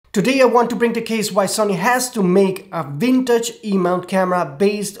Today I want to bring the case why Sony has to make a vintage E-mount camera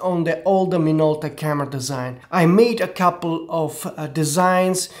based on the older Minolta camera design. I made a couple of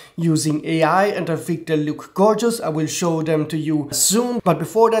designs using AI and I think they look gorgeous. I will show them to you soon. But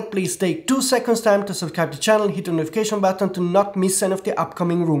before that, please take 2 seconds time to subscribe to the channel, hit the notification button to not miss any of the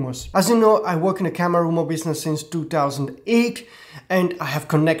upcoming rumors. As you know, I work in the camera rumor business since 2008 and I have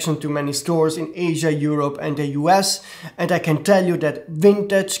connection to many stores in Asia, Europe and the US, and I can tell you that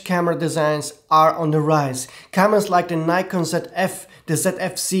vintage camera designs are on the rise. Cameras like the Nikon ZF, the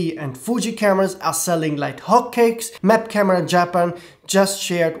ZF-C and Fuji cameras are selling like hotcakes. Map Camera Japan just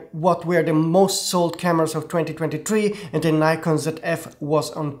shared what were the most sold cameras of 2023 and the Nikon ZF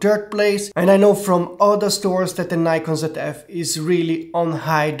was on 3rd place. And I know from other stores that the Nikon ZF is really on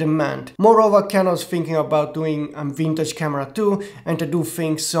high demand. Moreover, Canon's thinking about doing a vintage camera too, and I do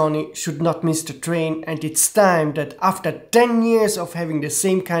think Sony should not miss the train, and it's time that after 10 years of having the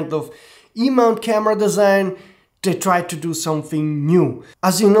same kind of E-mount camera design, they tried to do something new.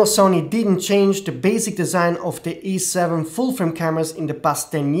 As you know, Sony didn't change the basic design of the E7 full-frame cameras in the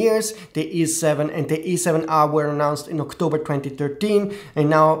past 10 years. The E7 and the E7R were announced in October 2013, and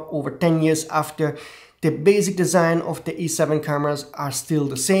now over 10 years after, the basic design of the E7 cameras are still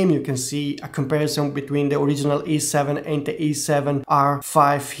the same. You can see a comparison between the original E7 and the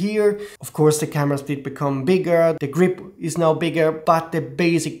E7R5 here. Of course, the cameras did become bigger, the grip is now bigger, but the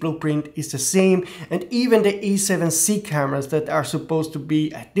basic blueprint is the same. And even the E7C cameras that are supposed to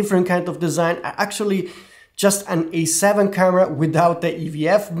be a different kind of design are actually just an A7 camera without the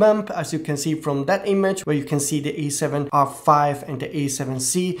EVF bump, as you can see from that image, where you can see the A7R5 and the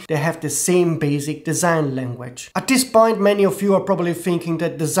A7C. They have the same basic design language. At this point, many of you are probably thinking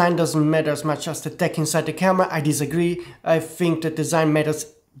that design doesn't matter as much as the tech inside the camera. I disagree. I think that design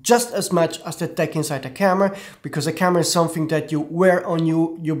matters just as much as the tech inside the camera, because a camera is something that you wear on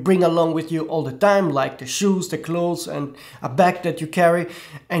you, you bring along with you all the time, like the shoes, the clothes and a bag that you carry,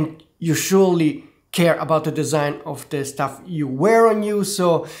 and you surely care about the design of the stuff you wear on you.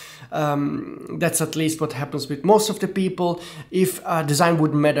 So that's at least what happens with most of the people. If design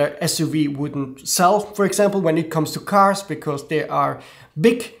wouldn't matter, SUV wouldn't sell, for example, when it comes to cars, because they are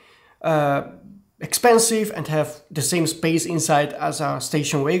big, expensive and have the same space inside as a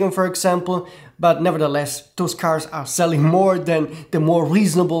station wagon, for example. But nevertheless, those cars are selling more than the more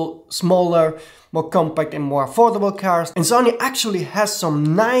reasonable, smaller, more compact and more affordable cars. And Sony actually has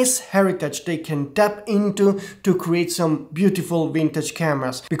some nice heritage they can tap into to create some beautiful vintage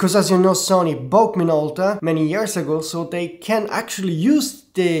cameras. Because as you know, Sony bought Minolta many years ago, so they can actually use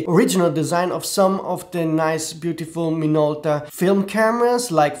the original design of some of the nice, beautiful Minolta film cameras,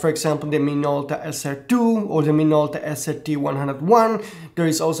 like for example the Minolta SR-2 or the Minolta SR-T 101. There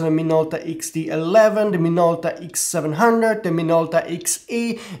is also the Minolta XD11, the Minolta X700, the Minolta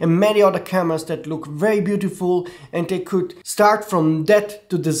XE, and many other cameras that look very beautiful, and they could start from that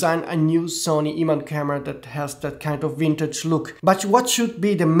to design a new Sony E-mount camera that has that kind of vintage look. But what should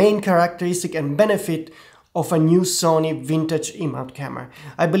be the main characteristic and benefit of a new Sony vintage E-mount camera?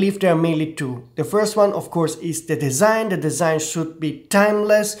 I believe there are mainly 2. The first one, of course, is the design. The design should be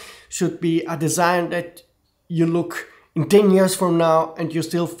timeless, should be a design that you look in 10 years from now and you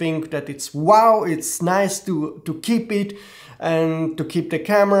still think that it's wow, it's nice to keep it and to keep the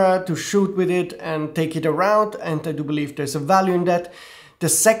camera, to shoot with it and take it around, and I do believe there's a value in that. The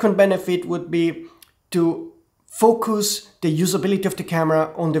second benefit would be to focus the usability of the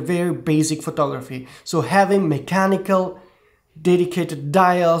camera on the very basic photography. So having mechanical dedicated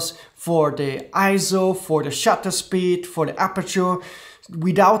dials for the ISO, for the shutter speed, for the aperture,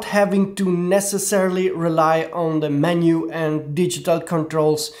 without having to necessarily rely on the menu and digital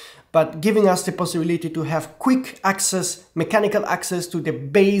controls, but giving us the possibility to have quick access, mechanical access to the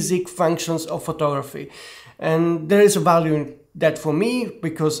basic functions of photography. And there is a value in that for me,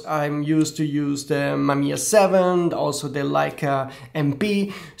 because I'm used to use the Mamiya 7, also the Leica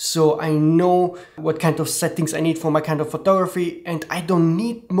MP, so I know what kind of settings I need for my kind of photography, and I don't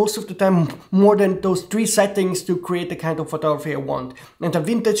need most of the time more than those 3 settings to create the kind of photography I want. And a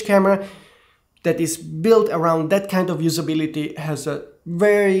vintage camera that is built around that kind of usability has a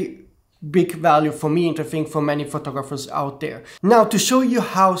very big value for me, and I think for many photographers out there. Now, to show you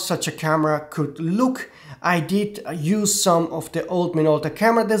how such a camera could look, I did use some of the old Minolta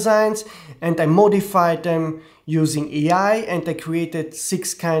camera designs and I modified them using AI, and I created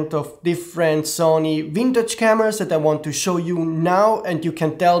 6 kind of different Sony vintage cameras that I want to show you now, and you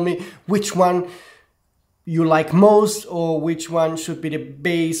can tell me which one you like most or which one should be the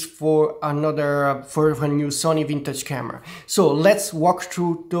base for another for a new Sony vintage camera. So let's walk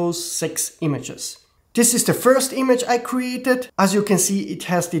through those 6 images. This is the first image I created. As you can see, it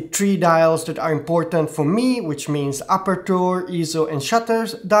has the 3 dials that are important for me, which means aperture, ISO and shutter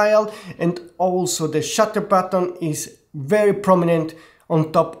dial, and also the shutter button is very prominent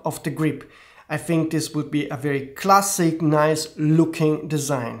on top of the grip. I think this would be a very classic, nice looking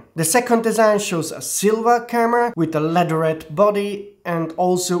design. The second design shows a silver camera with a leatherette body and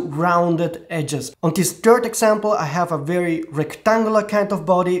also rounded edges. On this third example, I have a very rectangular kind of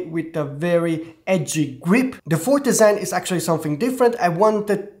body with a very edgy grip. The fourth design is actually something different. I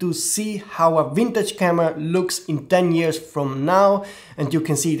wanted to see how a vintage camera looks in 10 years from now, and you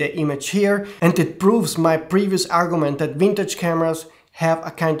can see the image here. And it proves my previous argument that vintage cameras have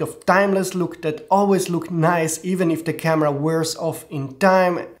a kind of timeless look that always look nice even if the camera wears off in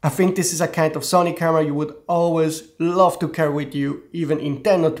time. I think this is a kind of Sony camera you would always love to carry with you even in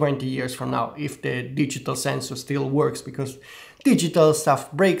 10 or 20 years from now, if the digital sensor still works, because digital stuff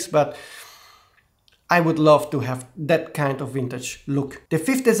breaks, but I would love to have that kind of vintage look. The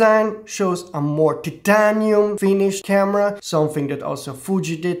fifth design shows a more titanium finished camera, something that also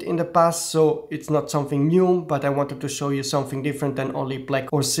Fuji did in the past, so it's not something new, but I wanted to show you something different than only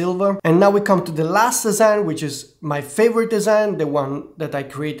black or silver. And now we come to the last design, which is my favorite design, the one that I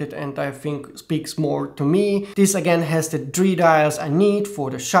created and I think speaks more to me. This again has the 3 dials I need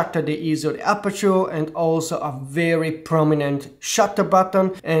for the shutter, the ISO, the aperture, and also a very prominent shutter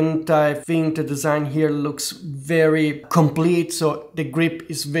button. And I think the design here looks very complete, so the grip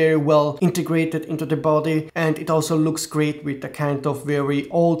is very well integrated into the body, and it also looks great with a kind of very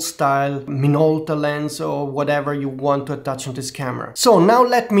old style Minolta lens or whatever you want to attach on this camera. So now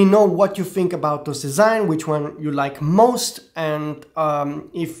let me know what you think about this design, which one you like most, and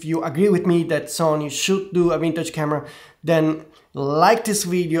if you agree with me that Sony should do a vintage camera, then like this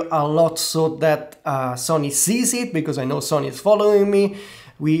video a lot so that Sony sees it, because I know Sony is following me.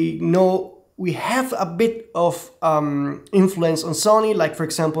 We have a bit of influence on Sony, like for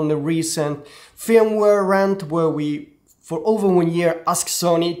example in the recent firmware rant where we for over 1 year asked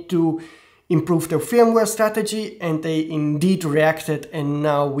Sony to improve their firmware strategy, and they indeed reacted and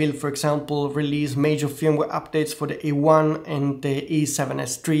now will, for example, release major firmware updates for the A1 and the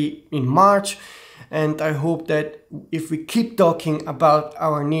A7S3 in March. And I hope that if we keep talking about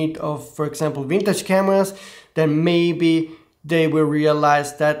our need of, for example, vintage cameras, then maybe they will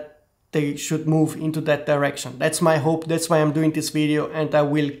realize that they should move into that direction. That's my hope, that's why I'm doing this video, and I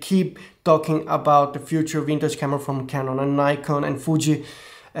will keep talking about the future vintage camera from Canon and Nikon and Fuji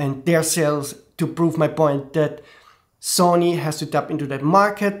and their sales to prove my point that Sony has to tap into that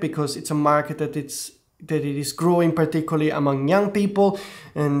market, because it's a market that it is growing, particularly among young people,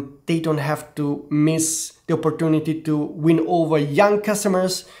 and they don't have to miss the opportunity to win over young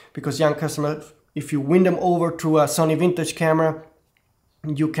customers, because young customers, if you win them over through a Sony vintage camera,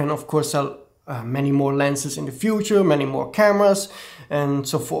 you can of course sell many more lenses in the future, many more cameras and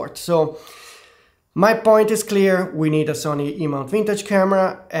so forth. So my point is clear, we need a Sony E-mount vintage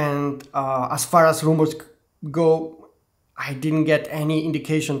camera, and as far as rumors go, I didn't get any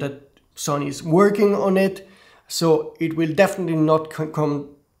indication that Sony is working on it, so it will definitely not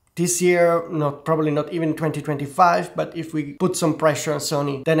come this year, probably not even 2025, but if we put some pressure on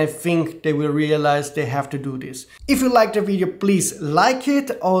Sony, then I think they will realize they have to do this. If you liked the video, please like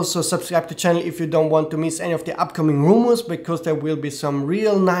it. Also subscribe to the channel if you don't want to miss any of the upcoming rumors, because there will be some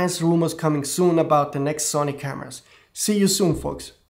real nice rumors coming soon about the next Sony cameras. See you soon, folks.